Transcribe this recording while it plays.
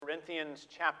Corinthians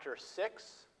chapter 6.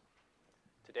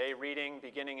 Today reading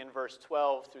beginning in verse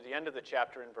 12 through the end of the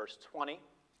chapter in verse 20.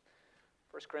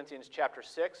 1 Corinthians chapter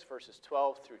 6, verses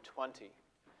 12 through 20.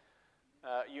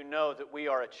 You know that we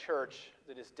are a church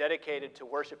that is dedicated to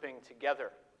worshiping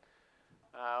together.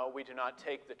 We do not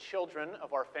take the children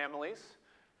of our families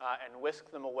and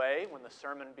whisk them away when the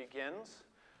sermon begins.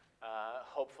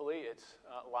 Hopefully it's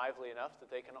lively enough that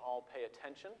they can all pay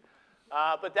attention.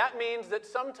 But that means that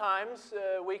sometimes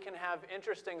we can have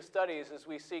interesting studies as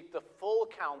we seek the full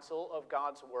counsel of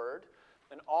God's Word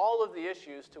and all of the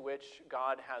issues to which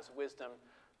God has wisdom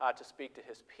to speak to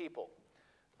His people.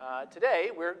 Today,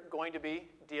 we're going to be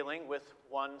dealing with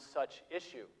one such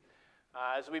issue.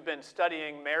 As we've been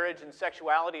studying marriage and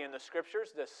sexuality in the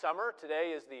Scriptures this summer,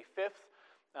 today is the fifth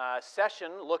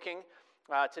session looking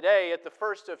today at the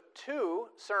first of two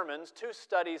sermons, two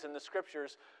studies in the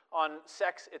Scriptures on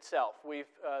sex itself.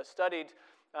 We've studied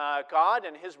God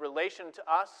and His relation to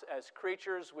us as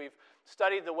creatures. We've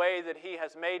studied the way that He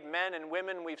has made men and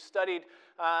women. We've studied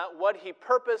what He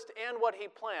purposed and what He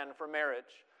planned for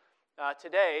marriage.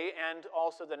 Today, and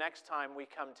also the next time we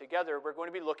come together, we're going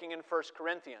to be looking in 1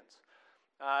 Corinthians.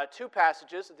 Two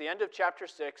passages at the end of chapter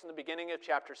 6 and the beginning of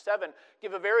chapter 7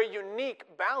 give a very unique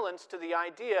balance to the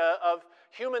idea of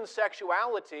human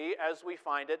sexuality as we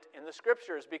find it in the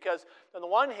Scriptures. Because on the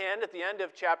one hand, at the end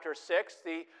of chapter 6,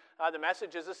 the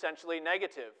message is essentially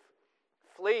negative.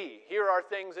 Flee. Here are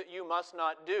things that you must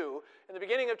not do. In the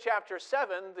beginning of chapter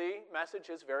 7, the message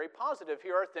is very positive.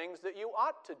 Here are things that you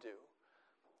ought to do.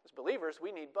 As believers,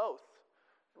 we need both.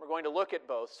 We're going to look at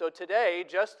both. So today,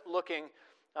 just looking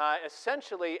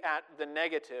essentially at the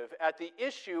negative, at the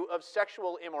issue of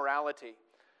sexual immorality.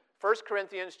 1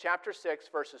 Corinthians chapter 6,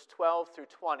 verses 12 through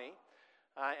 20.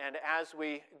 And as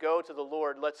we go to the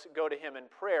Lord, let's go to Him in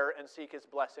prayer and seek His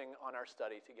blessing on our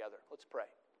study together. Let's pray.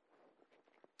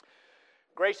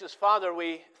 Gracious Father,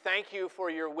 we thank You for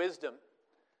Your wisdom.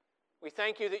 We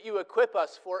thank You that You equip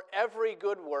us for every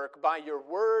good work by Your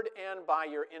word and by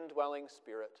Your indwelling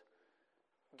Spirit.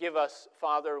 Give us,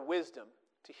 Father, wisdom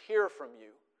to hear from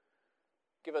You.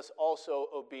 Give us also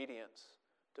obedience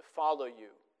to follow You.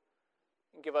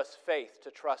 And give us faith to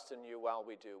trust in You while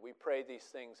we do. We pray these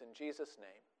things in Jesus'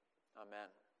 name. Amen.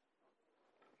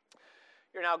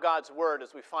 Hear now God's word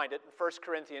as we find it in 1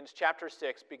 Corinthians chapter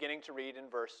 6, beginning to read in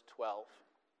verse 12.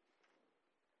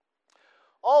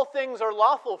 All things are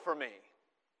lawful for me,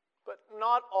 but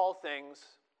not all things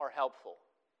are helpful.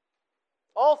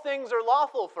 All things are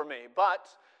lawful for me, but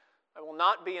I will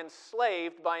not be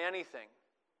enslaved by anything.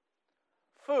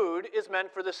 Food is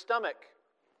meant for the stomach,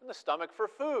 and the stomach for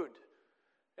food,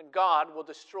 and God will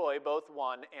destroy both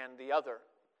one and the other.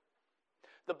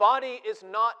 The body is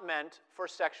not meant for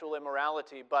sexual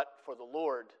immorality, but for the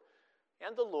Lord,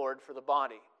 and the Lord for the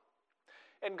body.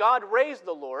 And God raised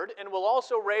the Lord, and will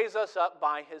also raise us up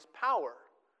by His power.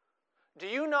 Do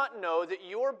you not know that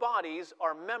your bodies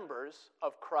are members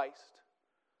of Christ?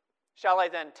 Shall I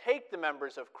then take the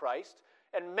members of Christ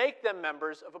and make them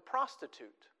members of a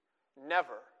prostitute?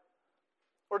 Never.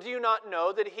 Or do you not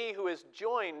know that he who is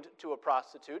joined to a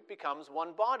prostitute becomes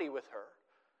one body with her?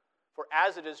 For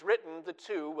as it is written, the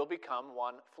two will become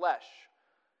one flesh.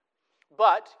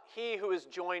 But he who is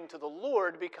joined to the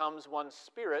Lord becomes one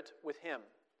spirit with Him.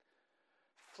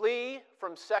 Flee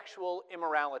from sexual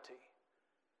immorality.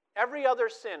 Every other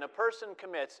sin a person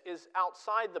commits is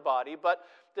outside the body, but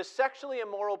the sexually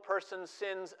immoral person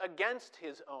sins against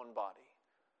his own body.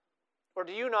 Or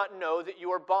do you not know that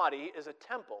your body is a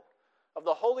temple of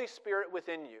the Holy Spirit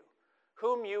within you,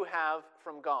 whom you have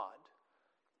from God?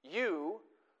 You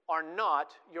are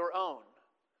not your own,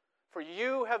 for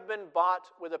you have been bought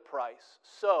with a price.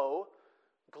 So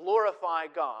glorify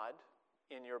God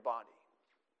in your body.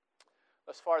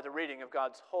 Thus far, the reading of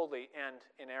God's holy and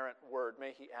inerrant word.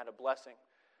 May He add a blessing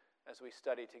as we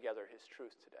study together His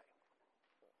truth today.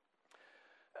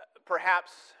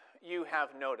 Perhaps you have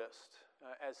noticed,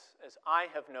 as I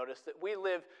have noticed, that we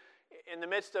live in the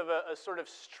midst of a sort of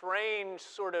strange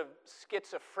sort of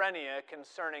schizophrenia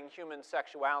concerning human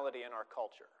sexuality in our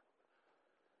culture.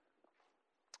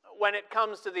 When it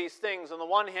comes to these things, on the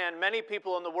one hand, many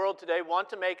people in the world today want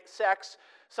to make sex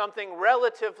something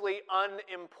relatively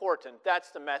unimportant.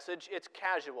 That's the message. It's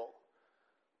casual,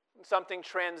 something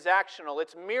transactional.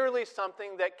 It's merely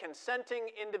something that consenting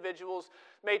individuals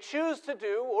may choose to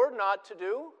do or not to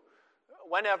do,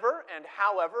 whenever and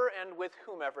however and with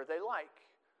whomever they like.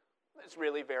 It's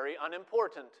really very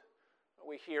unimportant,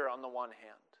 we hear on the one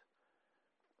hand.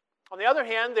 On the other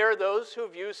hand, there are those who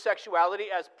view sexuality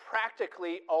as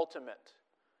practically ultimate.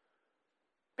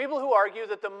 People who argue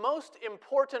that the most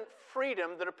important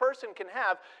freedom that a person can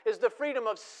have is the freedom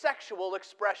of sexual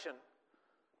expression,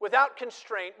 without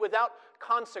constraint, without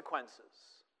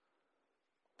consequences.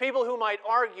 People who might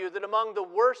argue that among the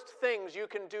worst things you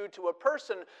can do to a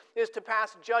person is to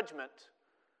pass judgment,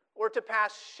 or to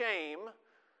pass shame,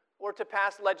 or to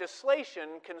pass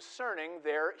legislation concerning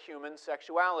their human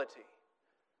sexuality.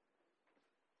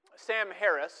 Sam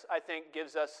Harris, I think,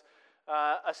 gives us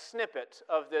a snippet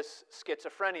of this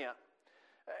schizophrenia.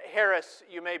 Harris,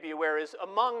 you may be aware, is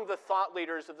among the thought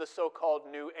leaders of the so-called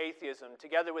New Atheism,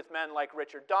 together with men like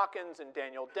Richard Dawkins and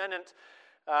Daniel Dennett.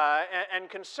 And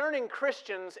concerning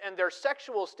Christians and their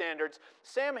sexual standards,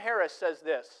 Sam Harris says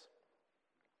this.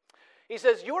 He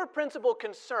says, "Your principal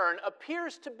concern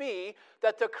appears to be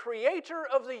that the creator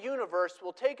of the universe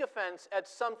will take offense at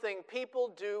something people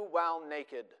do while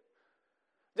naked.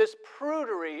 This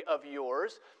prudery of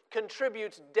yours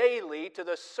contributes daily to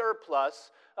the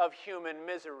surplus of human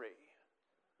misery."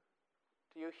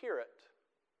 Do you hear it?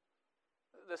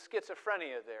 The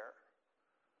schizophrenia there.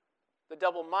 The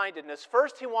double-mindedness.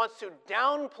 First, he wants to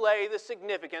downplay the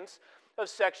significance of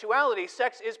sexuality.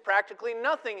 Sex is practically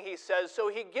nothing, he says, so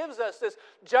he gives us this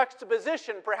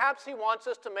juxtaposition. Perhaps he wants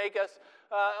us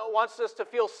to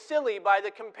feel silly by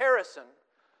the comparison.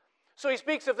 So he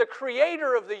speaks of the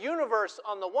creator of the universe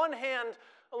on the one hand,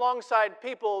 alongside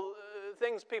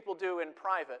things people do in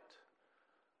private.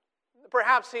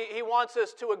 Perhaps he wants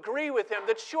us to agree with him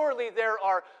that surely there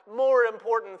are more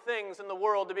important things in the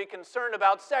world to be concerned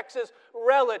about. Sex is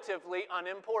relatively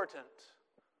unimportant.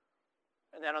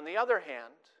 And then on the other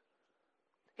hand,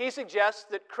 he suggests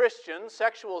that Christian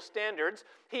sexual standards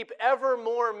heap ever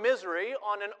more misery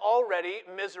on an already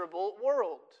miserable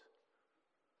world.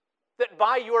 That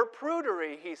by your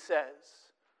prudery, he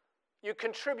says, you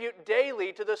contribute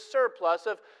daily to the surplus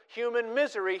of human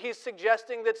misery. He's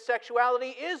suggesting that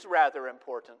sexuality is rather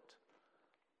important.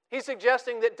 He's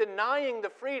suggesting that denying the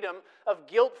freedom of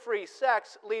guilt-free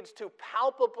sex leads to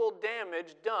palpable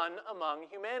damage done among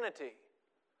humanity.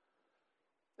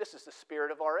 This is the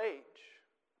spirit of our age.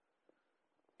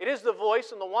 It is the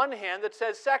voice on the one hand that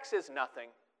says sex is nothing.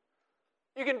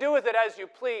 You can do with it as you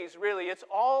please, really. It's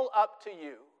all up to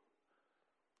you.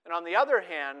 And on the other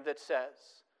hand that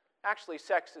says, actually,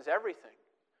 sex is everything.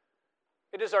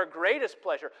 It is our greatest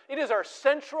pleasure. It is our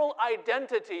central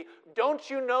identity. Don't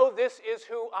you know this is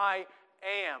who I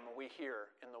am, we hear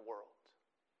in the world.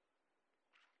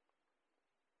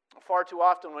 Far too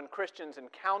often when Christians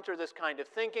encounter this kind of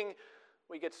thinking,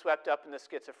 we get swept up in the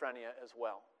schizophrenia as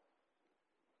well.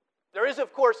 There is,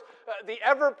 of course, the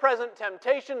ever-present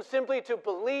temptation simply to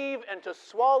believe and to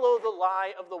swallow the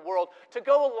lie of the world, to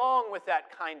go along with that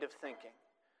kind of thinking.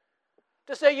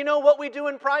 To say, you know, what we do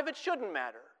in private shouldn't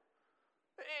matter.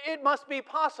 It must be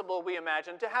possible, we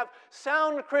imagine, to have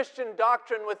sound Christian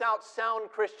doctrine without sound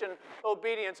Christian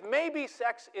obedience. Maybe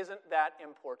sex isn't that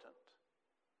important.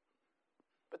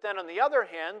 But then on the other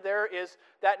hand, there is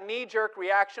that knee-jerk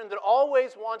reaction that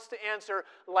always wants to answer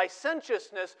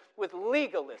licentiousness with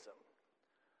legalism.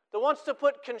 That wants to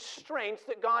put constraints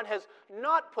that God has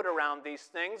not put around these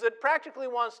things, that practically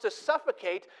wants to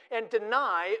suffocate and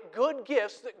deny good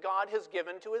gifts that God has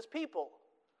given to his people.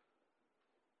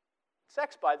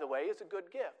 Sex, by the way, is a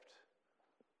good gift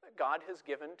that God has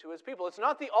given to his people. It's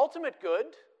not the ultimate good,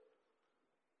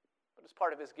 but it's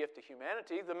part of his gift to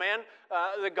humanity.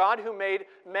 The God who made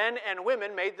men and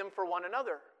women made them for one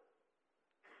another.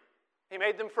 He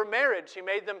made them for marriage. He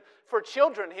made them for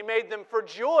children. He made them for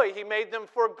joy. He made them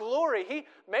for glory. He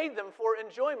made them for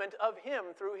enjoyment of him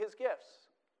through his gifts.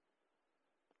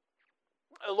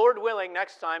 Lord willing,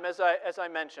 next time, as I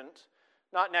mentioned,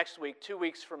 not next week, 2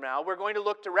 weeks from now, we're going to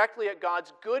look directly at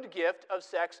God's good gift of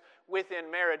sex within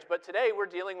marriage. But today we're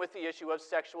dealing with the issue of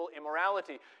sexual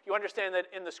immorality. You understand that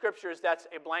in the Scriptures that's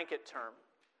a blanket term.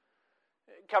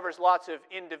 It covers lots of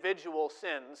individual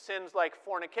sins. Sins like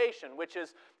fornication, which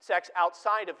is sex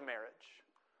outside of marriage.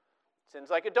 Sins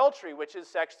like adultery, which is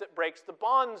sex that breaks the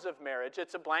bonds of marriage.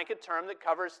 It's a blanket term that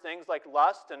covers things like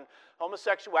lust and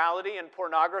homosexuality and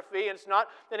pornography. And it's not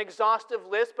an exhaustive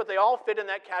list, but they all fit in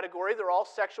that category. They're all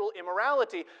sexual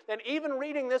immorality. And even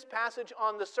reading this passage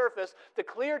on the surface, the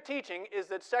clear teaching is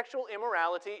that sexual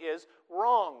immorality is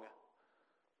wrong.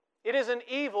 It is an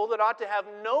evil that ought to have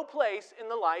no place in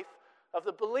the life of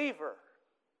the believer.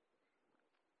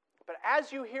 But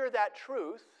as you hear that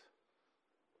truth,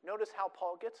 notice how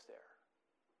Paul gets there.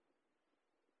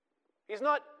 He's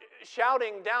not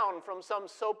shouting down from some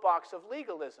soapbox of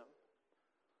legalism.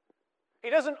 He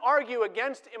doesn't argue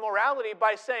against immorality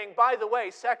by saying, by the way,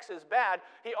 sex is bad.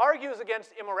 He argues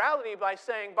against immorality by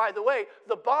saying, by the way,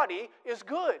 the body is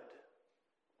good.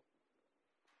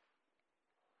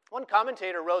 One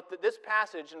commentator wrote that this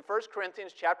passage in 1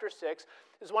 Corinthians chapter 6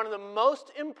 is one of the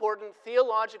most important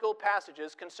theological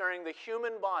passages concerning the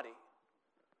human body.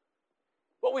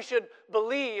 What we should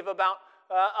believe about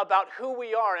who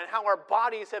we are and how our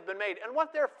bodies have been made and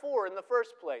what they're for in the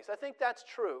first place. I think that's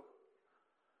true.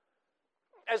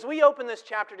 As we open this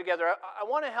chapter together, I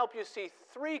want to help you see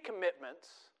three commitments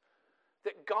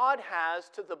that God has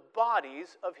to the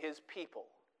bodies of his people,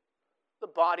 the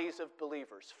bodies of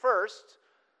believers. First,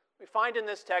 we find in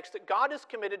this text that God is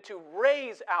committed to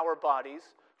raise our bodies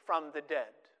from the dead.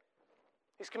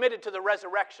 He's committed to the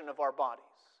resurrection of our bodies.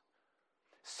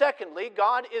 Secondly,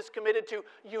 God is committed to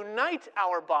unite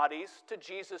our bodies to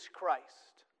Jesus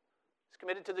Christ. He's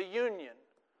committed to the union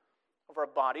of our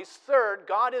bodies. Third,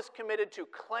 God is committed to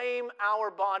claim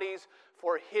our bodies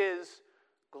for his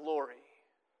glory.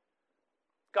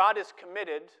 God is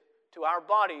committed to our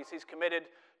bodies. He's committed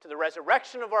to the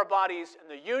resurrection of our bodies and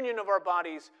the union of our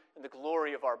bodies and the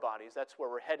glory of our bodies. That's where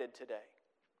we're headed today.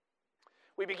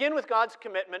 We begin with God's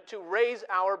commitment to raise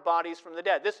our bodies from the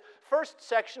dead. This first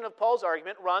section of Paul's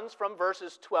argument runs from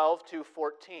verses 12 to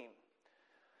 14.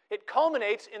 It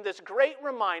culminates in this great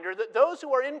reminder that those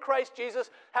who are in Christ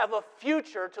Jesus have a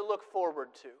future to look forward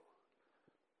to.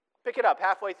 Pick it up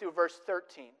halfway through verse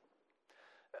 13.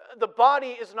 The body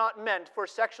is not meant for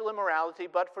sexual immorality,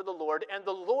 but for the Lord, and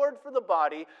the Lord for the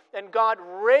body. And God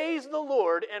raised the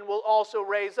Lord and will also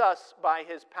raise us by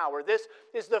his power. This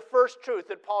is the first truth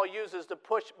that Paul uses to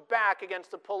push back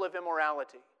against the pull of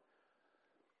immorality.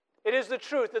 It is the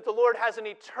truth that the Lord has an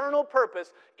eternal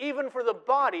purpose, even for the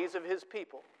bodies of his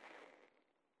people.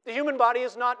 The human body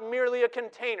is not merely a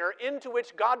container into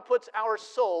which God puts our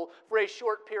soul for a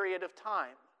short period of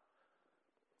time.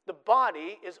 The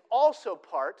body is also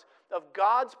part of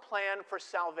God's plan for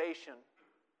salvation.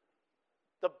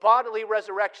 The bodily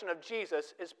resurrection of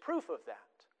Jesus is proof of that.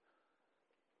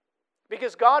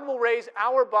 Because God will raise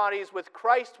our bodies with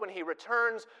Christ when he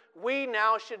returns, we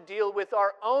now should deal with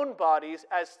our own bodies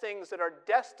as things that are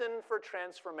destined for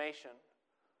transformation,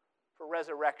 for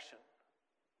resurrection.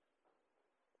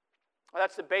 Well,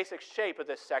 that's the basic shape of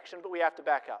this section, but we have to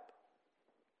back up.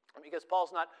 Because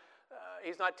Paul's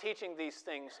he's not teaching these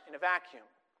things in a vacuum.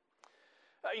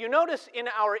 You notice in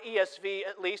our ESV,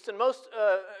 at least, and most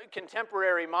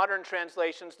contemporary modern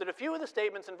translations, that a few of the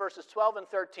statements in verses 12 and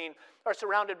 13 are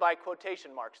surrounded by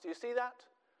quotation marks. Do you see that?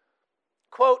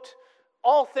 Quote,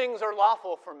 all things are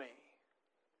lawful for me.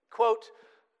 Quote,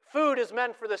 food is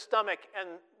meant for the stomach and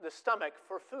the stomach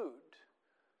for food.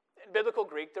 In biblical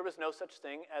Greek, there was no such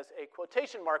thing as a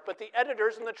quotation mark, but the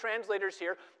editors and the translators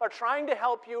here are trying to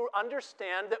help you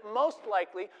understand that most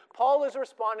likely Paul is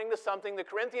responding to something the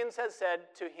Corinthians has said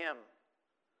to him.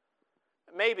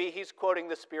 Maybe he's quoting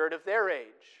the spirit of their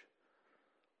age,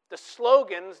 the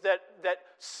slogans that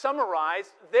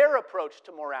summarize their approach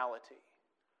to morality.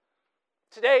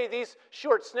 Today, these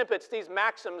short snippets, these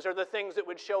maxims, are the things that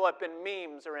would show up in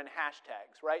memes or in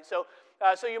hashtags, right? So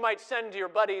you might send to your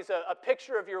buddies a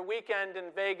picture of your weekend in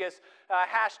Vegas,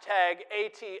 hashtag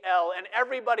ATL, and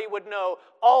everybody would know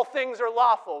all things are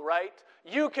lawful, right?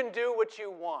 You can do what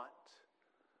you want.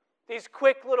 These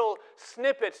quick little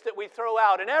snippets that we throw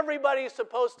out, and everybody's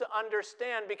supposed to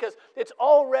understand because it's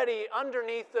already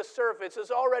underneath the surface, it's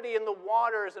already in the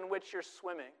waters in which you're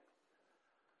swimming.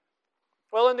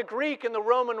 Well, in the Greek and the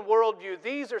Roman worldview,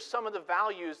 these are some of the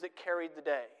values that carried the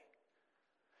day.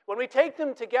 When we take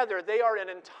them together, they are an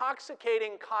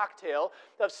intoxicating cocktail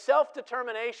of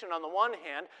self-determination on the one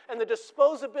hand and the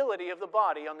disposability of the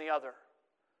body on the other.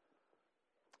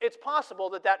 It's possible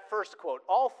that first quote,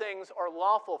 all things are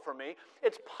lawful for me,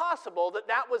 it's possible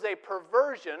that was a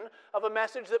perversion of a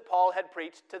message that Paul had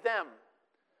preached to them.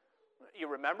 You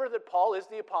remember that Paul is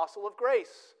the apostle of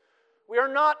grace. We are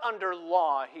not under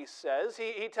law, he says.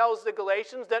 He tells the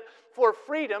Galatians that for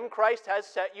freedom Christ has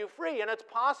set you free. And it's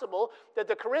possible that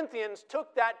the Corinthians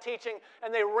took that teaching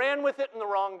and they ran with it in the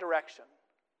wrong direction.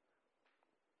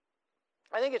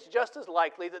 I think it's just as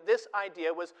likely that this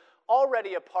idea was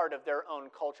already a part of their own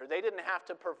culture. They didn't have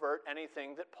to pervert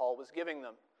anything that Paul was giving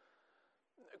them.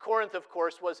 Corinth, of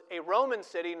course, was a Roman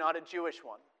city, not a Jewish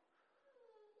one.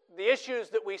 The issues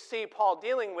that we see Paul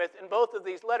dealing with in both of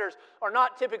these letters are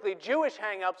not typically Jewish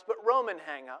hang-ups, but Roman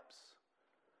hang-ups.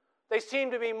 They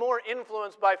seem to be more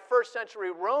influenced by first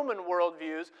century Roman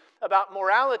worldviews about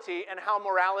morality and how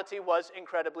morality was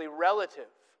incredibly relative.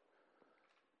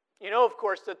 You know, of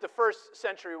course, that the first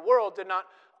century world did not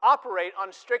operate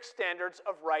on strict standards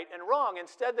of right and wrong.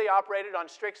 Instead, they operated on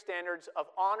strict standards of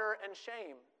honor and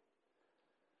shame.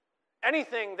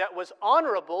 Anything that was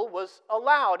honorable was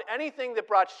allowed. Anything that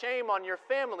brought shame on your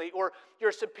family or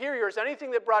your superiors,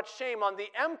 anything that brought shame on the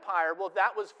empire, well,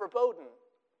 that was verboten.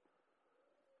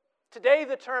 Today,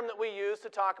 the term that we use to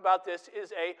talk about this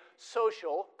is a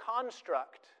social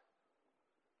construct.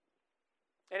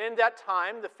 And in that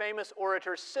time, the famous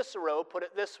orator Cicero put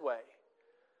it this way.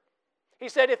 He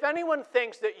said, if anyone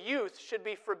thinks that youth should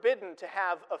be forbidden to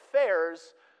have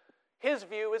affairs, his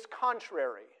view is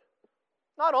contrary,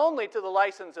 not only to the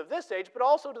license of this age, but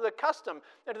also to the custom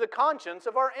and to the conscience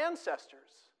of our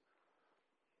ancestors.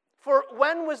 For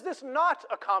when was this not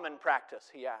a common practice,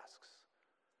 he asks?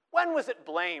 When was it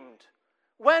blamed?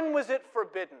 When was it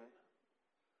forbidden?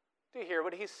 Do you hear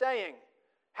what he's saying?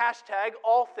 Hashtag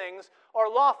all things are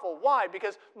lawful. Why?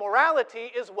 Because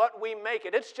morality is what we make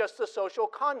it. It's just a social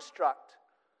construct.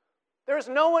 There is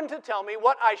no one to tell me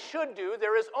what I should do.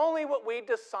 There is only what we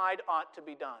decide ought to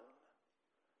be done.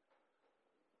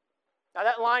 Now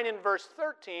that line in verse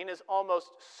 13 is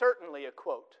almost certainly a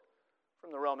quote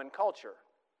from the Roman culture.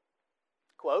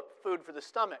 Quote, food for the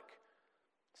stomach.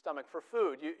 Stomach for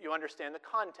food. You understand the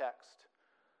context.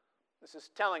 This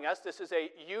is telling us this is a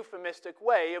euphemistic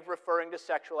way of referring to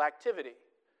sexual activity.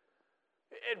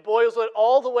 It boils it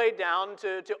all the way down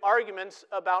to arguments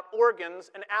about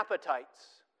organs and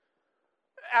appetites.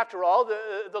 After all,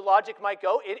 the logic might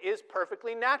go, it is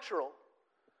perfectly natural.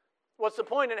 What's the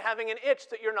point in having an itch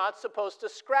that you're not supposed to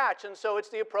scratch? And so it's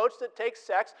the approach that takes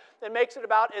sex that makes it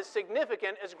about as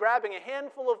significant as grabbing a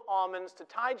handful of almonds to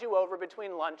tide you over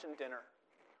between lunch and dinner.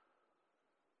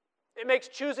 It makes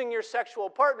choosing your sexual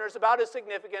partners about as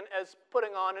significant as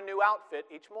putting on a new outfit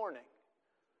each morning.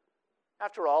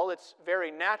 After all, it's very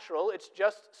natural. It's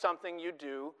just something you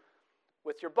do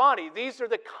with your body. These are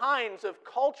the kinds of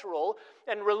cultural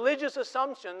and religious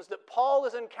assumptions that Paul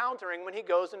is encountering when he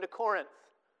goes into Corinth.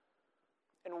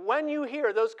 And when you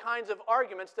hear those kinds of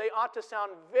arguments, they ought to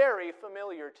sound very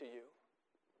familiar to you.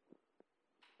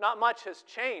 Not much has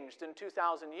changed in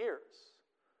 2,000 years.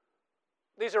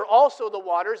 These are also the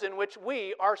waters in which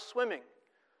we are swimming.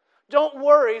 Don't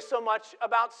worry so much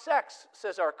about sex,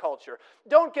 says our culture.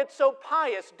 Don't get so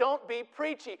pious. Don't be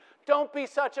preachy. Don't be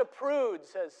such a prude,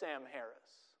 says Sam Harris.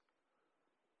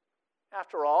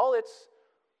 After all,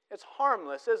 it's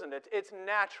harmless, isn't it? It's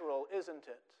natural, isn't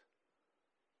it?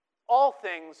 All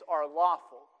things are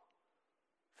lawful.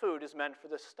 Food is meant for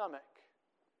the stomach.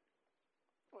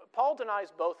 Paul denies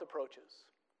both approaches.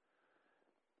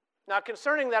 Now,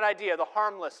 concerning that idea, the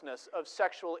harmlessness of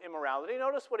sexual immorality,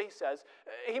 notice what he says.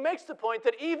 He makes the point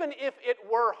that even if it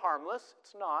were harmless,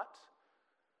 it's not.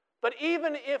 But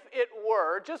even if it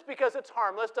were, just because it's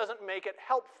harmless doesn't make it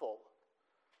helpful.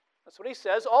 That's what he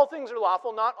says. All things are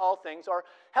lawful, not all things are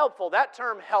helpful. That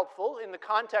term helpful, in the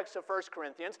context of 1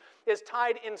 Corinthians, is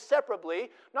tied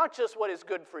inseparably, not just what is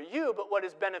good for you, but what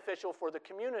is beneficial for the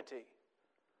community.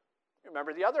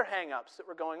 Remember the other hang-ups that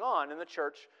were going on in the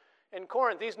church in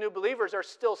Corinth. These new believers are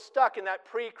still stuck in that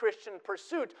pre-Christian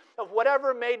pursuit of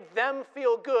whatever made them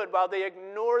feel good while they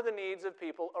ignore the needs of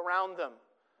people around them.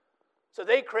 So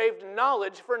they craved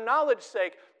knowledge for knowledge's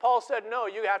sake. Paul said, no,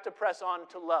 you have to press on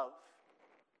to love.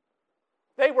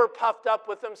 They were puffed up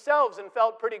with themselves and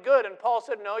felt pretty good, and Paul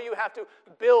said, no, you have to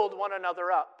build one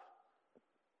another up.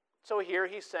 So here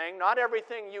he's saying, not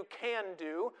everything you can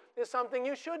do is something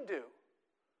you should do.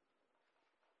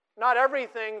 Not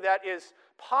everything that is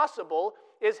possible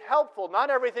is helpful. Not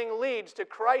everything leads to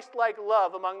Christ-like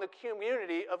love among the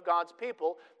community of God's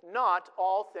people. Not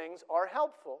all things are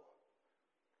helpful.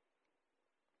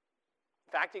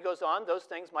 In fact, he goes on, those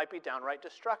things might be downright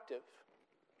destructive.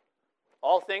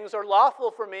 All things are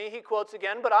lawful for me, he quotes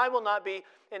again, but I will not be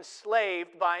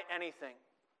enslaved by anything.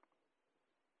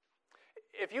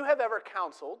 If you have ever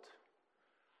counseled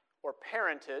or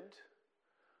parented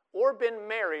or been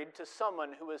married to someone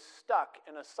who is stuck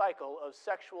in a cycle of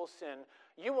sexual sin,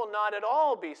 you will not at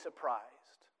all be surprised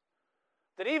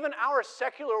that even our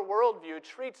secular worldview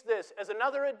treats this as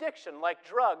another addiction like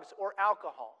drugs or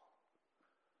alcohol.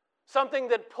 Something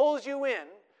that pulls you in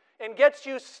and gets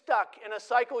you stuck in a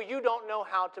cycle you don't know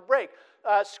how to break.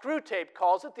 Screwtape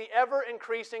calls it the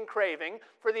ever-increasing craving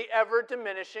for the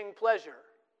ever-diminishing pleasure.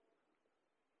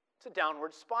 It's a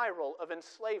downward spiral of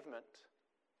enslavement.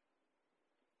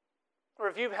 Or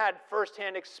if you've had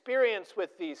firsthand experience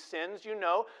with these sins, you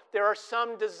know there are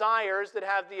some desires that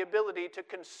have the ability to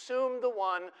consume the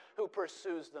one who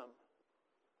pursues them.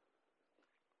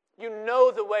 You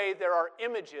know the way there are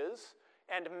images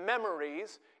and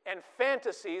memories and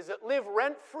fantasies that live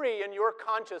rent-free in your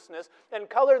consciousness and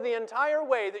color the entire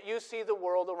way that you see the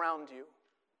world around you.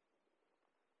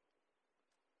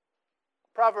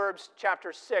 Proverbs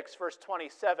chapter 6, verse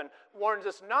 27 warns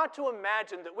us not to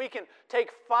imagine that we can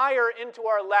take fire into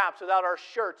our laps without our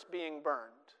shirts being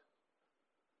burned.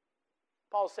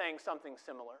 Paul's saying something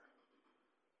similar.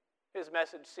 His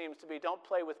message seems to be, don't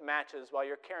play with matches while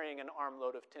you're carrying an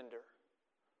armload of tinder.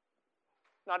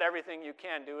 Not everything you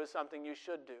can do is something you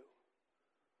should do.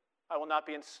 I will not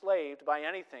be enslaved by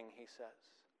anything, he says.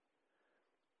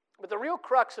 But the real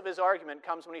crux of his argument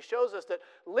comes when he shows us that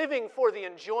living for the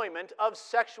enjoyment of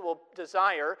sexual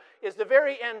desire is the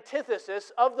very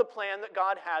antithesis of the plan that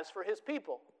God has for his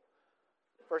people.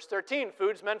 Verse 13,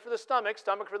 food's meant for the stomach,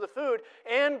 stomach for the food,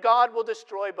 and God will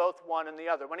destroy both one and the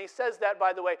other. When he says that,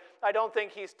 by the way, I don't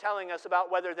think he's telling us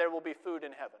about whether there will be food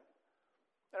in heaven.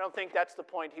 I don't think that's the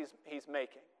point he's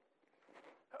making.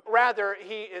 Rather,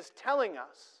 he is telling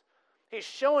us, he's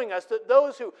showing us that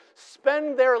those who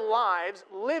spend their lives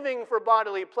living for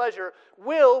bodily pleasure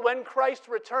will, when Christ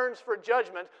returns for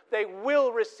judgment, they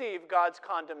will receive God's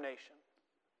condemnation.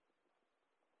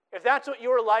 If that's what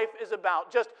your life is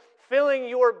about, just filling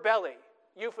your belly,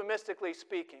 euphemistically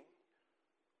speaking,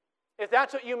 if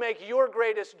that's what you make your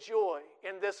greatest joy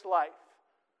in this life,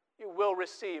 you will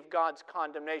receive God's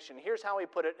condemnation. Here's how he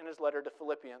put it in his letter to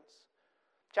Philippians,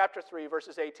 chapter 3,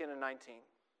 verses 18 and 19.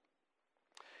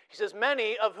 He says,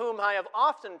 many of whom I have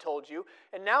often told you,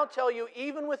 and now tell you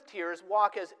even with tears,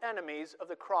 walk as enemies of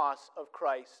the cross of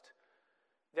Christ.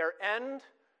 Their end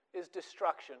is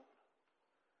destruction.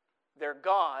 Their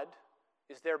God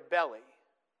is their belly,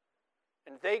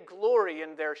 and they glory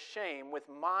in their shame with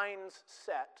minds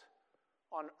set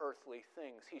on earthly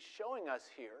things. He's showing us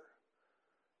here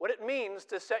what it means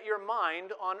to set your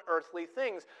mind on earthly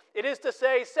things. It is to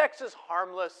say sex is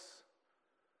harmless.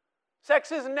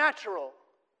 Sex is natural.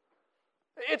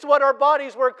 It's what our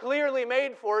bodies were clearly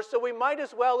made for, so we might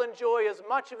as well enjoy as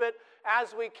much of it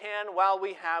as we can while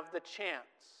we have the chance.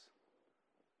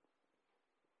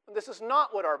 And this is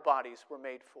not what our bodies were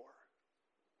made for.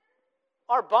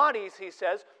 Our bodies, he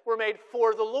says, were made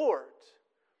for the Lord.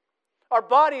 Our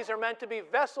bodies are meant to be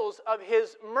vessels of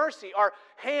his mercy. Our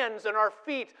hands and our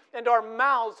feet and our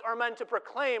mouths are meant to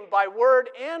proclaim by word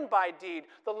and by deed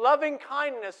the loving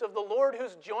kindness of the Lord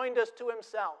who's joined us to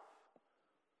himself.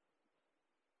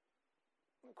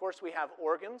 Of course, we have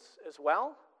organs as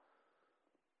well.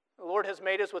 The Lord has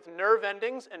made us with nerve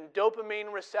endings and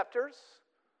dopamine receptors.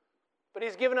 But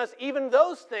he's given us even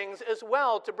those things as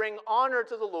well to bring honor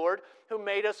to the Lord who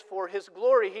made us for his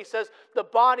glory. He says the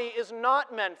body is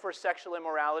not meant for sexual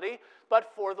immorality,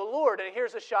 but for the Lord. And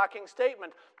here's a shocking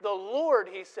statement. The Lord,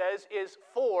 he says, is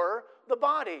for the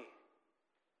body.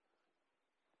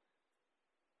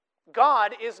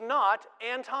 God is not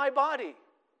anti-body.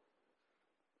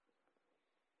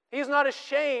 He's not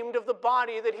ashamed of the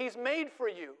body that he's made for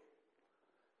you.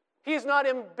 He's not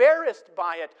embarrassed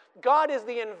by it. God is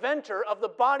the inventor of the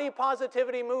body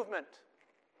positivity movement.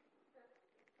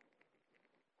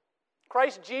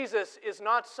 Christ Jesus is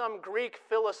not some Greek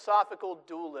philosophical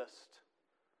dualist.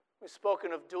 We've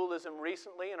spoken of dualism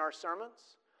recently in our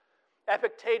sermons.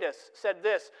 Epictetus said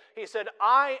this. He said,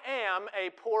 I am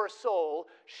a poor soul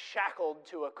shackled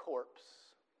to a corpse.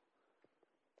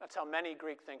 That's how many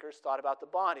Greek thinkers thought about the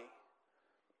body.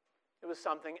 It was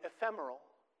something ephemeral.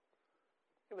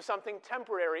 It was something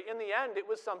temporary. In the end, it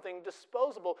was something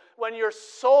disposable. When your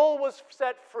soul was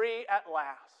set free at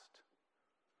last.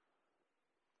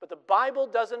 But the Bible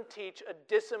doesn't teach a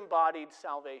disembodied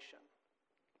salvation.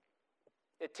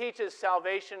 It teaches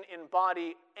salvation in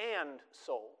body and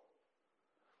soul.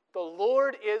 The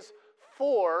Lord is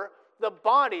for the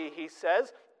body, he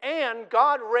says, and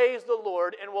God raised the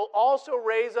Lord and will also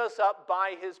raise us up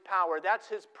by his power. That's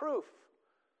his proof.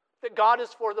 That God is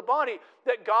for the body,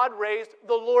 that God raised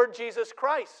the Lord Jesus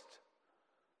Christ.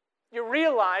 You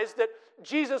realize that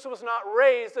Jesus was not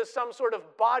raised as some sort of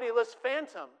bodiless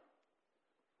phantom.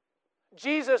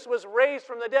 Jesus was raised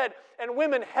from the dead, and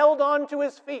women held on to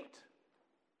his feet.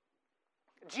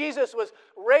 Jesus was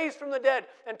raised from the dead,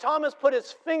 and Thomas put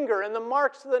his finger in the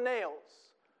marks of the nails.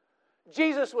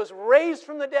 Jesus was raised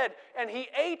from the dead, and he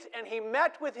ate and he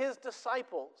met with his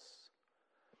disciples.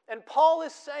 And Paul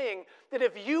is saying that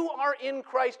if you are in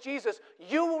Christ Jesus,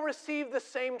 you will receive the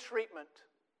same treatment.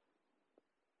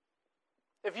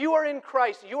 If you are in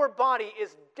Christ, your body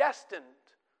is destined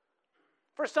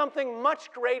for something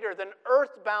much greater than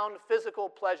earthbound physical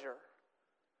pleasure.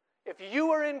 If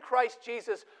you are in Christ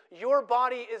Jesus, your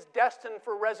body is destined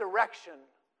for resurrection,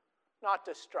 not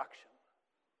destruction.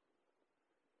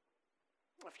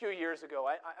 A few years ago,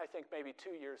 I think maybe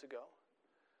 2 years ago,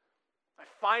 I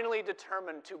finally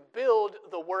determined to build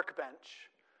the workbench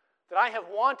that I have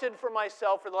wanted for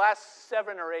myself for the last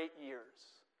 7 or 8 years.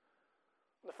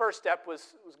 The first step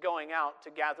was going out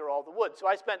to gather all the wood. So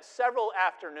I spent several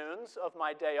afternoons of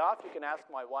my day off. You can ask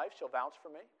my wife, she'll vouch for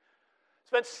me.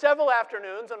 Spent several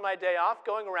afternoons on my day off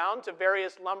going around to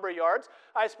various lumber yards.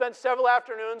 I spent several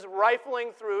afternoons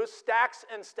rifling through stacks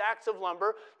and stacks of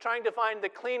lumber, trying to find the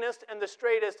cleanest and the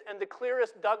straightest and the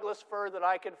clearest Douglas fir that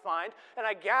I could find. And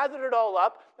I gathered it all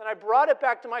up, and I brought it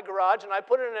back to my garage, and I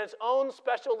put it in its own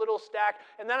special little stack,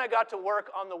 and then I got to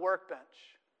work on the workbench.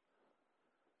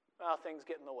 Well, things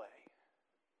get in the way.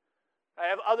 I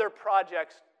have other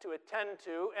projects to attend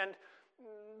to, and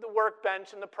the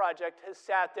workbench and the project has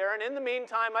sat there. And in the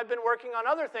meantime, I've been working on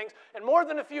other things. And more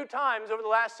than a few times over the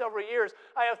last several years,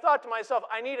 I have thought to myself,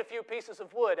 I need a few pieces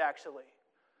of wood, actually.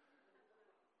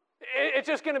 It's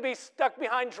just going to be stuck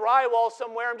behind drywall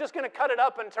somewhere. I'm just going to cut it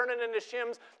up and turn it into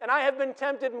shims. And I have been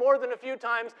tempted more than a few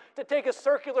times to take a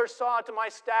circular saw to my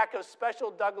stack of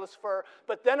special Douglas fir.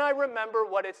 But then I remember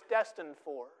what it's destined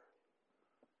for.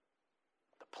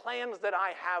 The plans that I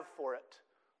have for it,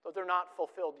 though they're not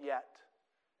fulfilled yet.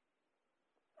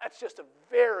 That's just a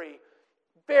very,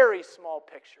 very small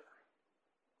picture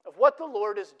of what the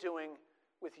Lord is doing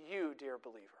with you, dear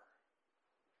believer.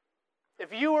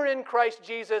 If you are in Christ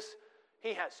Jesus,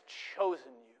 He has chosen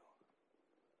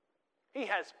you. He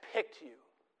has picked you.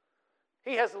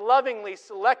 He has lovingly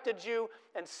selected you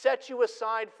and set you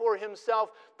aside for Himself.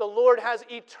 The Lord has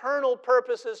eternal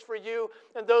purposes for you,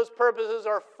 and those purposes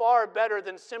are far better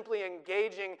than simply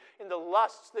engaging in the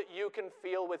lusts that you can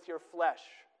feel with your flesh.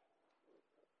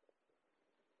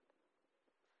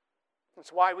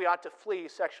 That's why we ought to flee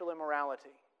sexual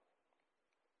immorality.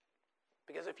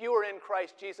 Because if you are in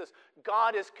Christ Jesus,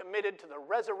 God is committed to the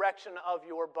resurrection of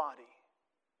your body.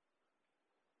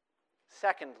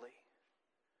 Secondly,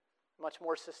 much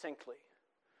more succinctly,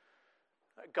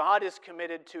 God is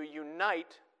committed to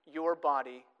unite your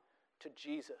body to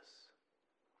Jesus.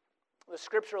 The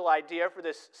scriptural idea for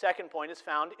this second point is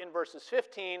found in verses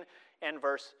 15 and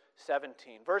verse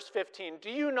 17. Verse 15,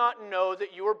 do you not know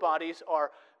that your bodies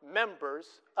are members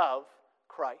of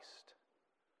Christ?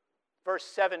 Verse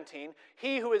 17,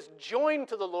 he who is joined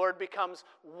to the Lord becomes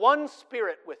one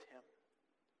spirit with Him.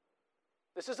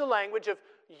 This is the language of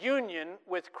union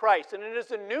with Christ, and it is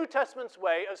the New Testament's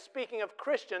way of speaking of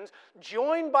Christians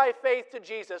joined by faith to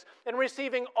Jesus and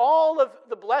receiving all of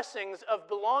the blessings of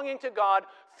belonging to God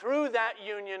through that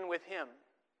union with Him.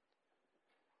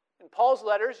 In Paul's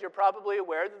letters, you're probably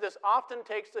aware that this often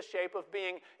takes the shape of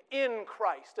being in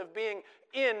Christ, of being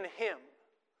in Him.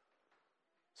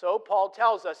 So Paul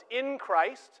tells us, in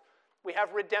Christ, we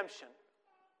have redemption,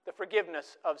 the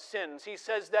forgiveness of sins. He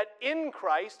says that in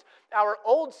Christ, our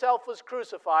old self was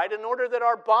crucified in order that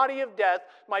our body of death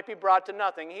might be brought to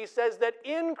nothing. He says that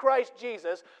in Christ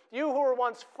Jesus, you who were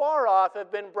once far off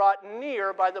have been brought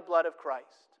near by the blood of Christ.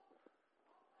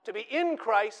 To be in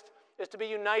Christ is to be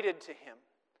united to Him,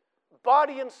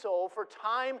 body and soul, for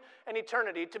time and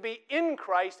eternity. To be in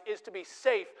Christ is to be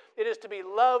safe. It is to be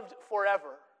loved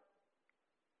forever.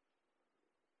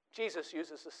 Jesus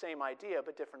uses the same idea,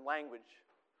 but different language.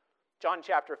 John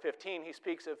chapter 15, He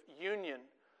speaks of union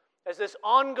as this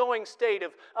ongoing state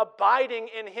of abiding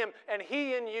in Him, and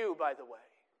He in you, by the way.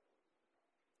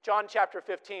 John chapter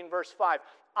 15, verse 5,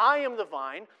 I am the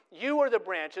vine, you are the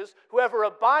branches. Whoever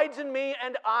abides in me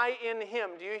and I in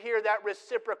him. Do you hear that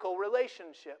reciprocal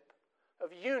relationship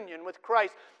of union with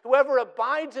Christ? Whoever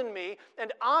abides in me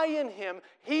and I in him,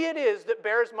 he it is that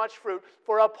bears much fruit.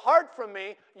 For apart from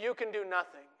me, you can do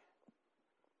nothing.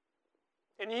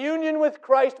 In union with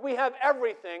Christ, we have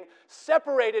everything.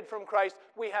 Separated from Christ,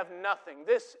 we have nothing.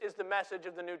 This is the message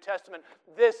of the New Testament.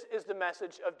 This is the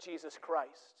message of Jesus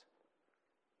Christ.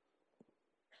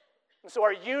 And so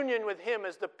our union with Him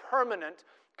is the permanent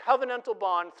covenantal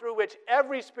bond through which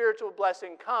every spiritual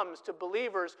blessing comes to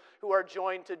believers who are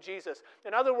joined to Jesus.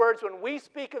 In other words, when we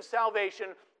speak of salvation,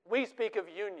 we speak of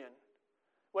union.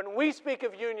 When we speak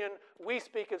of union, we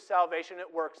speak of salvation.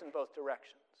 It works in both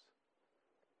directions.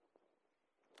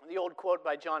 The old quote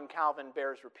by John Calvin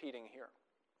bears repeating here.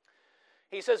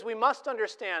 He says, we must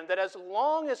understand that as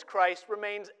long as Christ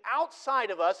remains outside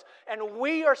of us and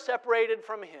we are separated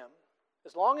from Him,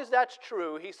 as long as that's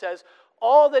true, he says,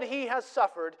 all that He has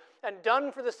suffered and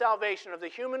done for the salvation of the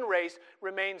human race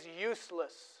remains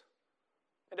useless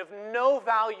and of no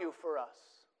value for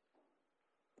us.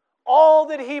 All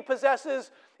that He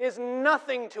possesses is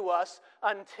nothing to us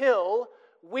until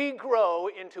we grow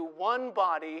into one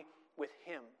body with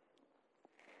Him.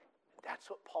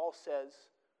 That's what Paul says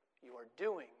you are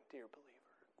doing, dear believer.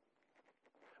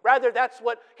 Rather, that's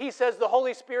what he says the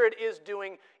Holy Spirit is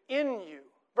doing in you.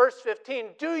 Verse 15,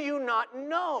 do you not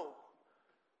know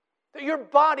That your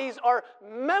bodies are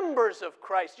members of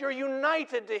Christ. You're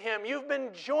united to Him. You've been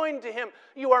joined to Him.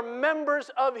 You are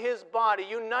members of His body,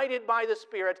 united by the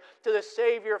Spirit to the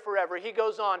Savior forever. He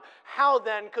goes on, how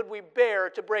then could we bear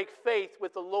to break faith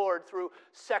with the Lord through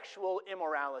sexual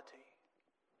immorality?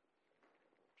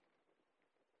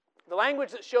 The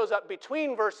language that shows up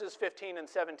between verses 15 and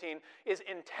 17 is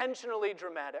intentionally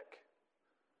dramatic.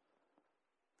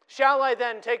 Shall I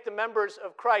then take the members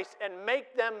of Christ and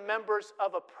make them members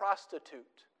of a prostitute?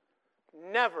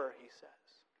 Never, he says.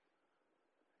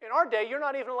 In our day, you're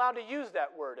not even allowed to use that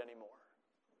word anymore.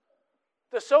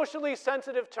 The socially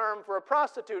sensitive term for a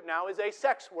prostitute now is a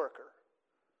sex worker.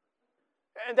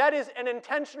 And that is an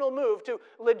intentional move to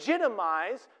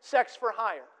legitimize sex for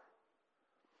hire.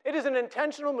 It is an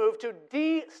intentional move to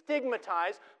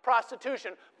destigmatize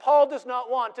prostitution. Paul does not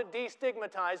want to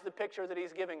destigmatize the picture that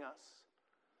he's giving us.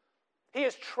 He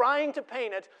is trying to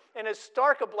paint it in as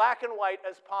stark a black and white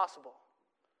as possible.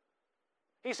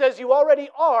 He says, you already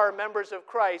are members of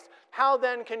Christ. How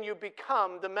then can you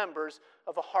become the members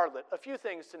of a harlot? A few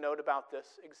things to note about this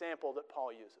example that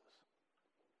Paul uses.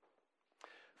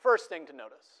 First thing to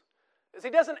notice is he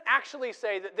doesn't actually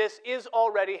say that this is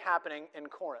already happening in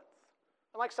Corinth.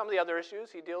 Unlike some of the other issues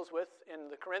he deals with in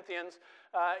the Corinthians,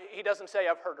 he doesn't say,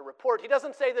 I've heard a report. He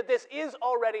doesn't say that this is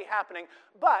already happening,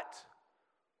 but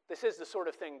this is the sort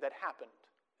of thing that happened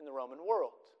in the Roman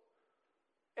world.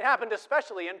 It happened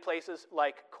especially in places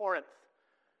like Corinth.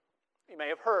 You may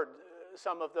have heard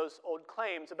some of those old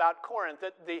claims about Corinth,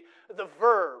 that the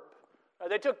verb,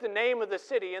 they took the name of the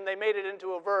city and they made it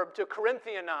into a verb. To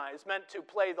Corinthianize meant to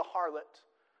play the harlot.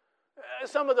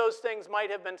 Some of those things might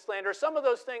have been slander. Some of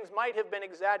those things might have been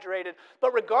exaggerated.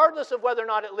 But regardless of whether or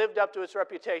not it lived up to its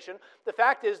reputation, the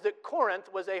fact is that Corinth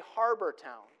was a harbor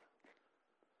town.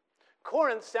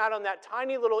 Corinth sat on that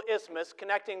tiny little isthmus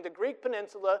connecting the Greek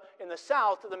peninsula in the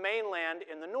south to the mainland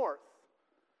in the north.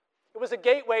 It was a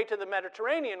gateway to the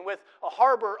Mediterranean with a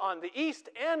harbor on the east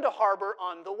and a harbor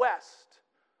on the west.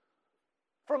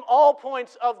 From all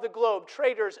points of the globe,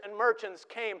 traders and merchants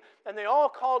came, and they all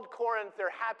called Corinth their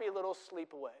happy little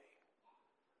sleepaway.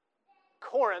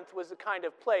 Corinth was the kind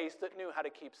of place that knew how to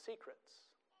keep secrets.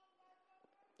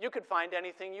 You could find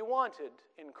anything you wanted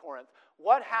in Corinth.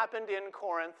 What happened in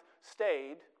Corinth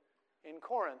stayed in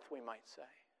Corinth, we might say.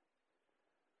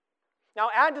 Now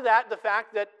add to that the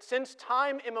fact that since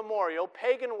time immemorial,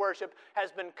 pagan worship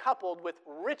has been coupled with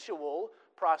ritual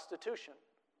prostitution.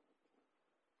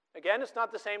 Again, it's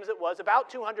not the same as it was about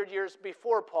 200 years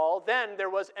before Paul. Then there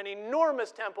was an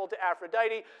enormous temple to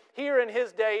Aphrodite. Here in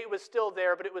his day, it was still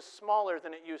there, but it was smaller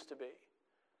than it used to be.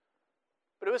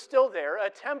 But it was still there, a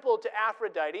temple to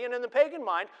Aphrodite. And in the pagan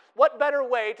mind, what better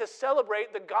way to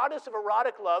celebrate the goddess of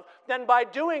erotic love than by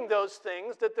doing those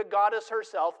things that the goddess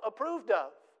herself approved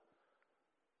of?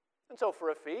 And so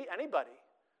for a fee, anybody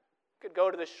could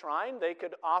go to the shrine. They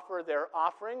could offer their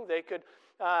offering. They could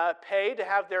pay to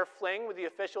have their fling with the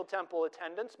official temple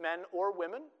attendants, men or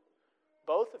women,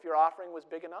 both if your offering was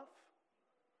big enough.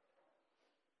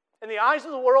 In the eyes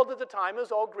of the world at the time, it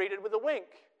was all greeted with a wink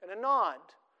and a nod.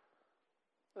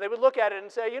 They would look at it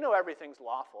and say, you know, everything's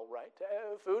lawful, right?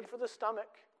 Food for the stomach.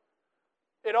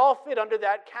 It all fit under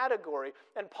that category.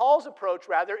 And Paul's approach,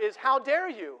 rather, is how dare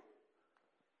you?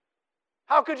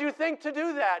 How could you think to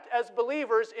do that as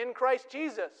believers in Christ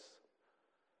Jesus?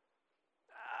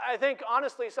 I think,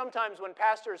 honestly, sometimes when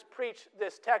pastors preach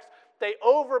this text, they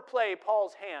overplay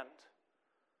Paul's hand.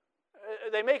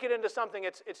 They make it into something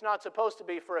it's not supposed to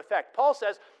be for effect. Paul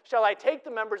says, shall I take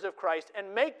the members of Christ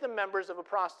and make them members of a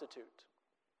prostitute?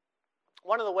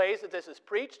 One of the ways that this is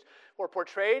preached or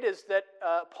portrayed is that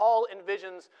Paul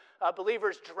envisions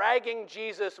believers dragging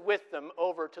Jesus with them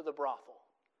over to the brothel.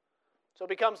 So it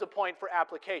becomes a point for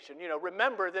application. You know,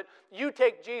 remember that you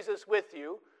take Jesus with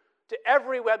you to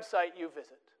every website you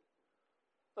visit.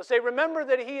 They'll say, remember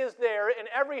that he is there in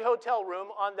every hotel room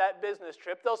on that business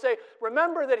trip. They'll say,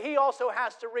 remember that he also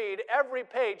has to read every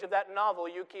page of that novel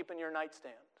you keep in your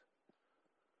nightstand.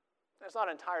 That's not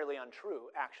entirely untrue,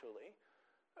 actually,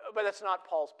 but that's not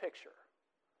Paul's picture.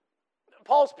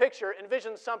 Paul's picture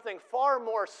envisions something far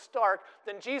more stark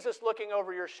than Jesus looking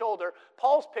over your shoulder.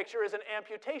 Paul's picture is an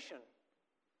amputation.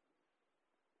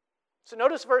 So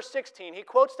notice verse 16. He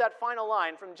quotes that final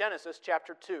line from Genesis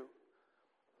chapter 2.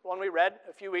 The one we read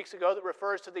a few weeks ago that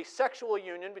refers to the sexual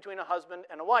union between a husband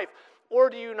and a wife. Or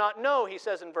do you not know, he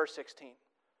says in verse 16.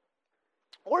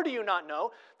 Or do you not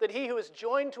know that he who is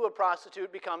joined to a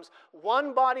prostitute becomes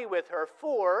one body with her?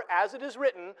 For, as it is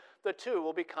written, the two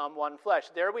will become one flesh.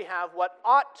 There we have what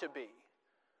ought to be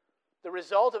the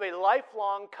result of a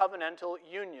lifelong covenantal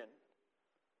union.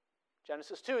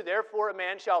 Genesis 2, therefore a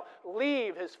man shall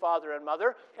leave his father and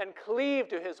mother and cleave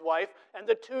to his wife, and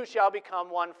the two shall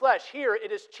become one flesh. Here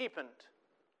it is cheapened.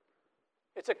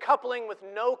 It's a coupling with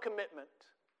no commitment.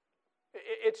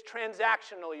 It's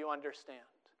transactional, you understand.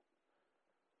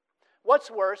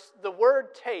 What's worse, the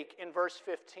word take in verse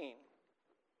 15.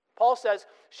 Paul says,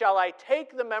 shall I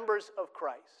take the members of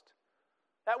Christ?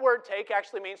 That word take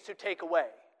actually means to take away,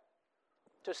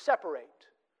 to separate,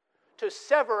 to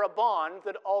sever a bond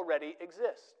that already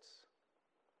exists.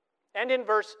 And in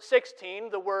verse 16,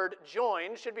 the word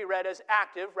join should be read as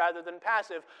active rather than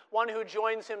passive, one who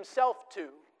joins himself to.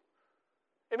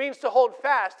 It means to hold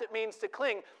fast, it means to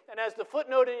cling. And as the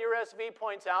footnote in your SV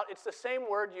points out, it's the same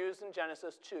word used in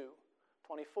Genesis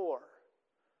 2:24.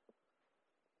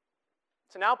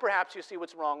 So now perhaps you see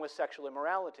what's wrong with sexual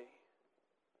immorality.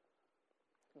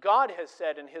 God has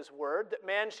said in his word that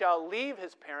man shall leave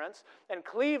his parents and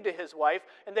cleave to his wife,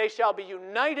 and they shall be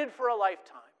united for a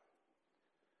lifetime.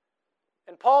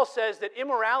 And Paul says that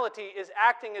immorality is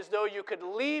acting as though you could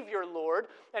leave your Lord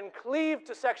and cleave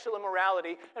to sexual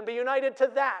immorality and be united to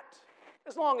that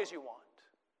as long as you want.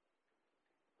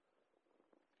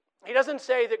 He doesn't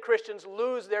say that Christians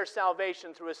lose their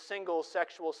salvation through a single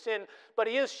sexual sin, but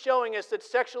he is showing us that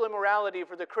sexual immorality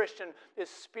for the Christian is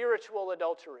spiritual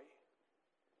adultery.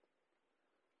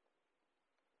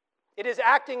 It is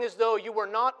acting as though you were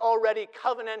not already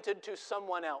covenanted to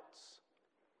someone else.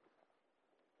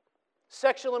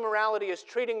 Sexual immorality is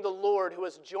treating the Lord who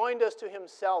has joined us to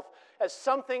himself as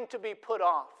something to be put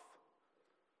off.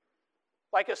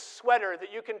 Like a sweater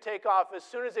that you can take off as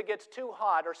soon as it gets too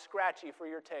hot or scratchy for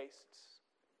your tastes.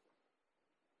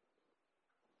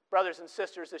 Brothers and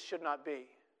sisters, this should not be.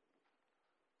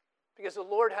 Because the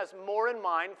Lord has more in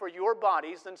mind for your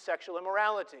bodies than sexual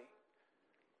immorality.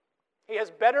 He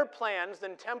has better plans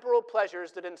than temporal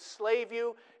pleasures that enslave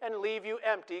you and leave you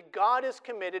empty. God is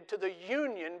committed to the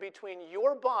union between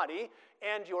your body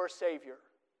and your Savior.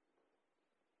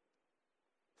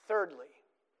 Thirdly,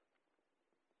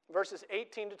 verses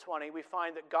 18 to 20, we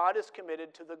find that God is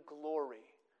committed to the glory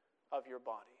of your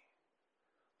body.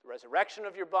 The resurrection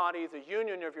of your body, the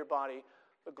union of your body,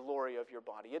 the glory of your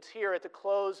body. It's here at the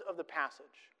close of the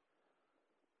passage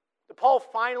that Paul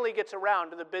finally gets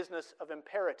around to the business of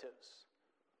imperatives.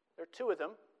 There are two of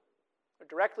them. They're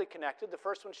directly connected. The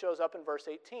first one shows up in verse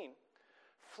 18.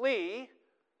 Flee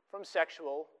from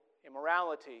sexual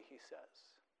immorality, he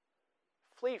says.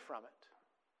 Flee from it.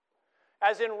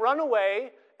 As in, run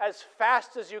away as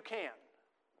fast as you can.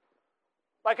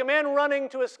 Like a man running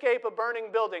to escape a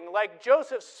burning building, like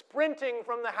Joseph sprinting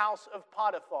from the house of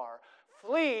Potiphar.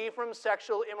 Flee from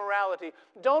sexual immorality.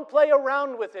 Don't play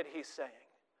around with it, he's saying.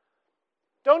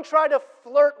 Don't try to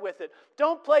flirt with it.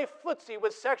 Don't play footsie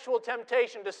with sexual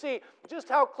temptation to see just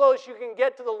how close you can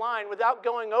get to the line without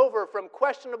going over from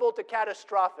questionable to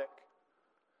catastrophic.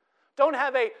 Don't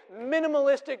have a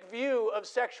minimalistic view of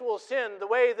sexual sin the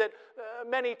way that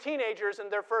many teenagers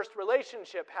in their first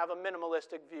relationship have a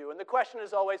minimalistic view. And the question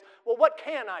is always, well, what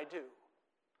can I do?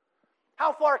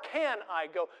 How far can I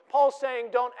go? Paul's saying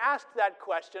don't ask that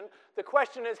question. The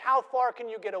question is, how far can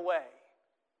you get away?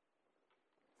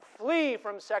 Flee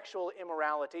from sexual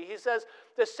immorality. He says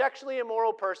the sexually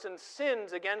immoral person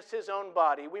sins against his own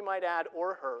body, we might add,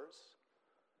 or hers.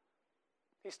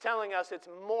 He's telling us it's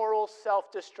moral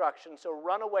self-destruction, so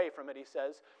run away from it, he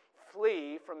says.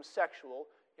 Flee from sexual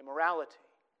immorality.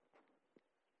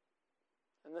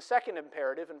 And the second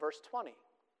imperative in verse 20.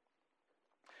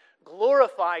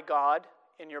 Glorify God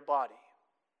in your body.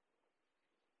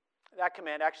 That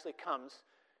command actually comes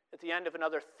at the end of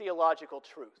another theological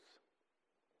truth.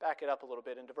 Back it up a little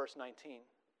bit into verse 19.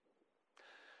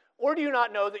 Or do you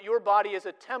not know that your body is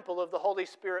a temple of the Holy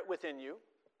Spirit within you,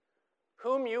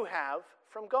 whom you have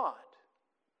from God?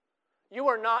 You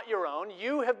are not your own.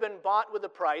 You have been bought with a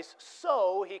price.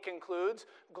 So, he concludes,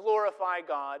 glorify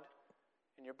God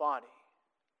in your body.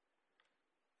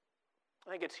 I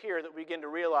think it's here that we begin to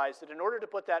realize that in order to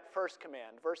put that first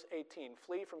command, verse 18,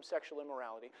 flee from sexual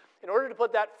immorality, in order to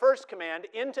put that first command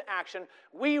into action,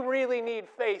 we really need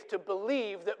faith to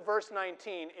believe that verse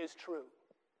 19 is true.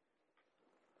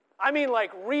 I mean,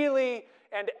 like really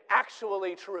and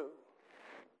actually true.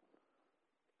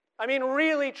 I mean,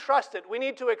 really trust it. We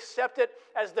need to accept it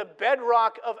as the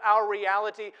bedrock of our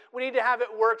reality. We need to have it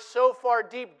work so far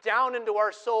deep down into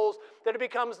our souls that it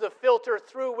becomes the filter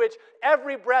through which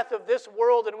every breath of this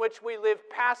world in which we live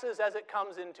passes as it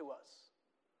comes into us.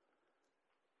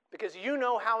 Because you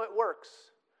know how it works.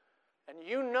 And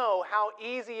you know how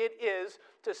easy it is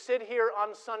to sit here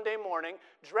on Sunday morning,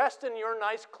 dressed in your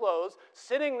nice clothes,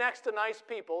 sitting next to nice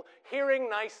people, hearing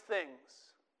nice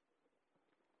things.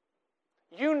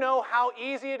 You know how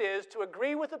easy it is to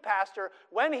agree with the pastor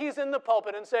when he's in the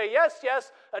pulpit and say, yes,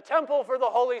 yes, a temple for the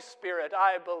Holy Spirit,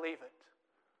 I believe it.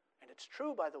 And it's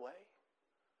true, by the way.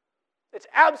 It's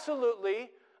absolutely,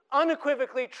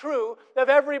 unequivocally true of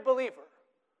every believer.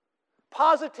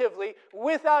 Positively,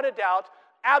 without a doubt,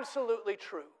 absolutely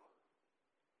true.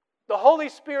 The Holy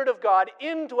Spirit of God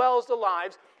indwells the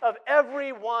lives of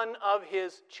every one of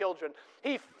His children.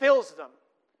 He fills them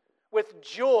with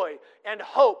joy and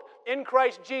hope in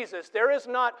Christ Jesus. There is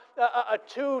not a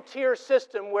two-tier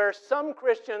system where some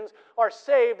Christians are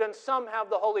saved and some have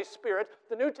the Holy Spirit.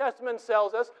 The New Testament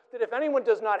tells us that if anyone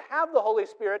does not have the Holy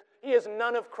Spirit, he is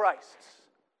none of Christ's.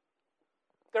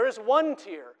 There is one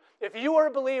tier. If you are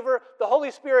a believer, the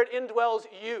Holy Spirit indwells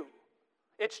you.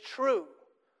 It's true.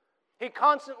 He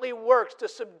constantly works to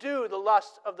subdue the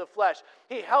lusts of the flesh.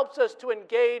 He helps us to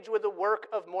engage with the work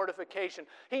of mortification.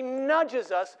 He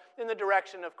nudges us in the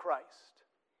direction of Christ.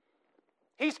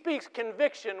 He speaks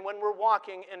conviction when we're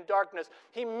walking in darkness.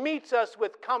 He meets us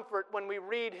with comfort when we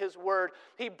read His Word.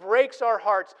 He breaks our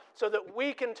hearts so that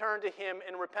we can turn to Him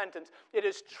in repentance. It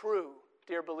is true,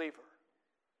 dear believer.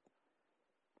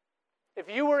 If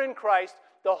you are in Christ,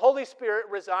 the Holy Spirit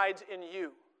resides in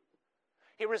you.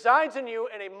 He resides in you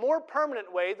in a more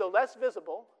permanent way, though less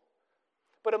visible,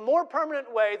 but a more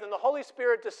permanent way than the Holy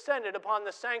Spirit descended upon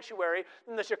the sanctuary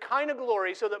in the Shekinah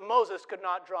glory so that Moses could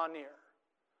not draw near.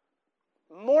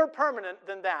 More permanent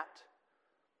than that.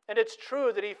 And it's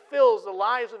true that He fills the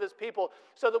lives of His people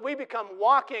so that we become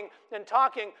walking and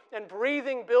talking and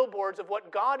breathing billboards of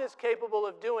what God is capable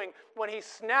of doing when He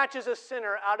snatches a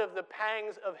sinner out of the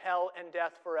pangs of hell and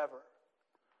death forever.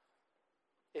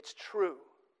 It's true.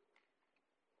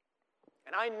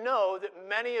 And I know that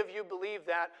many of you believe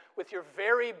that with your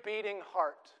very beating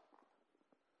heart.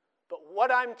 But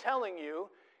what I'm telling you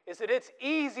is that it's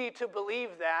easy to believe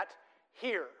that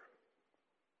here.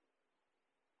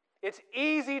 It's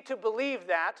easy to believe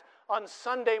that on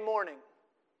Sunday morning.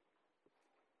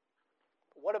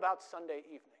 But what about Sunday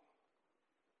evening?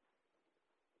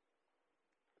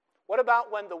 What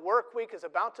about when the work week is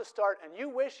about to start and you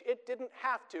wish it didn't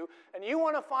have to, and you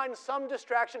want to find some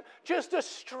distraction just to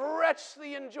stretch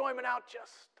the enjoyment out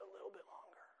just a little bit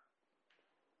longer?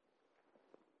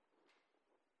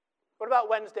 What about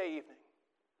Wednesday evening?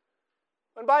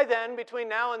 When by then, between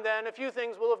now and then, a few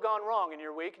things will have gone wrong in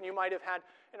your week, and you might have had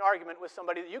an argument with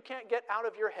somebody that you can't get out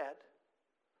of your head.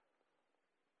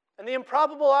 And the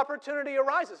improbable opportunity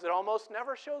arises. It almost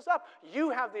never shows up.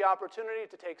 You have the opportunity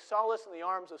to take solace in the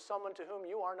arms of someone to whom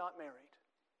you are not married.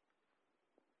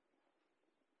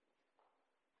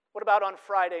 What about on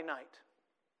Friday night,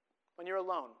 when you're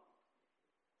alone?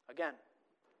 Again,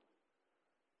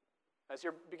 as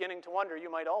you're beginning to wonder, you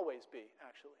might always be,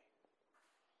 actually.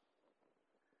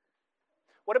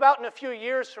 What about in a few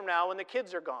years from now when the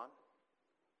kids are gone?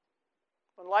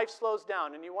 When life slows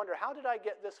down and you wonder, how did I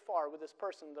get this far with this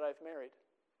person that I've married?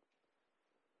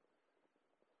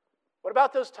 What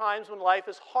about those times when life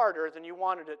is harder than you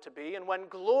wanted it to be, and when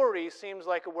glory seems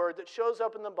like a word that shows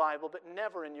up in the Bible but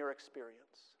never in your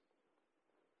experience?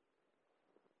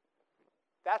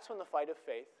 That's when the fight of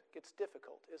faith gets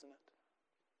difficult, isn't it?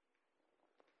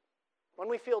 When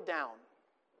we feel down,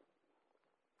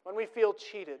 when we feel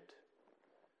cheated,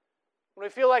 when we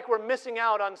feel like we're missing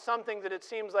out on something that it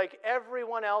seems like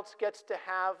everyone else gets to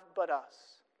have but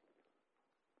us.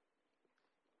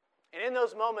 And in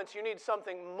those moments, you need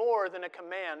something more than a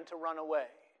command to run away.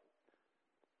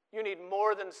 You need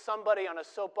more than somebody on a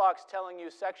soapbox telling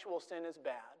you sexual sin is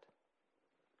bad.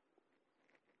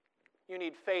 You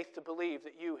need faith to believe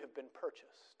that you have been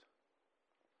purchased.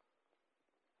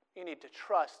 You need to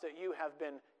trust that you have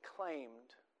been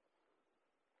claimed.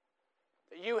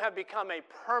 That you have become a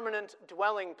permanent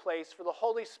dwelling place for the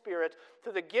Holy Spirit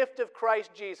through the gift of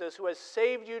Christ Jesus who has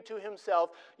saved you to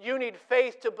Himself. You need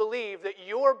faith to believe that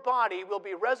your body will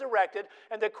be resurrected,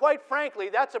 and that quite frankly,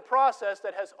 that's a process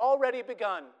that has already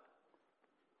begun.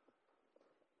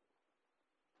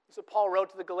 So Paul wrote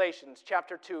to the Galatians,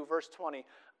 chapter 2, verse 20,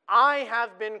 I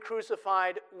have been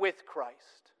crucified with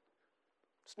Christ.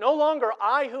 It's no longer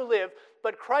I who live,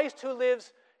 but Christ who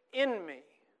lives in me.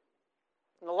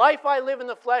 In the life I live in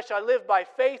the flesh, I live by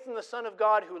faith in the Son of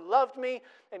God who loved me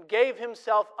and gave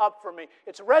Himself up for me.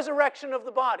 It's resurrection of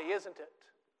the body, isn't it?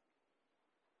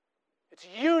 It's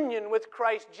union with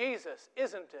Christ Jesus,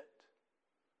 isn't it?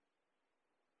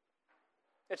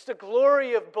 It's the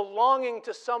glory of belonging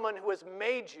to someone who has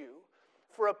made you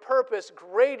for a purpose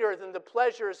greater than the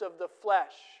pleasures of the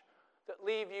flesh that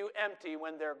leave you empty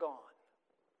when they're gone.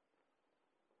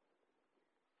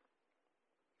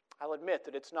 I'll admit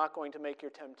that it's not going to make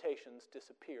your temptations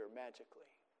disappear magically.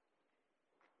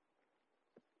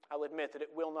 I'll admit that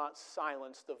it will not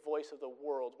silence the voice of the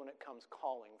world when it comes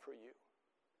calling for you.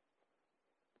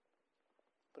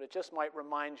 But it just might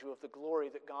remind you of the glory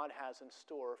that God has in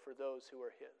store for those who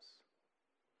are his.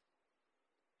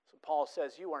 So Paul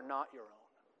says, you are not your own.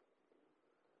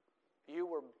 You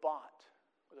were bought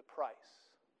with a price.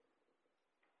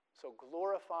 So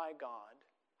glorify God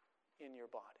in your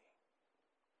body.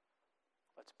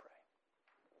 Let's pray.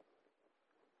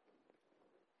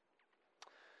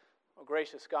 Oh,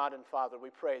 gracious God and Father, we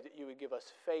pray that you would give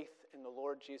us faith in the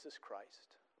Lord Jesus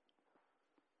Christ,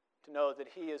 to know that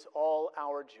he is all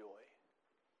our joy.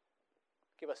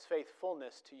 Give us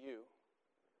faithfulness to you,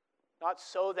 not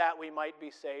so that we might be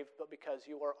saved, but because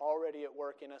you are already at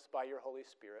work in us by your Holy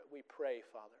Spirit. We pray,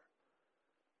 Father,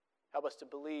 help us to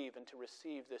believe and to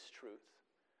receive this truth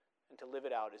and to live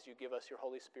it out as you give us your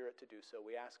Holy Spirit to do so.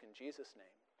 We ask in Jesus'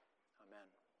 name.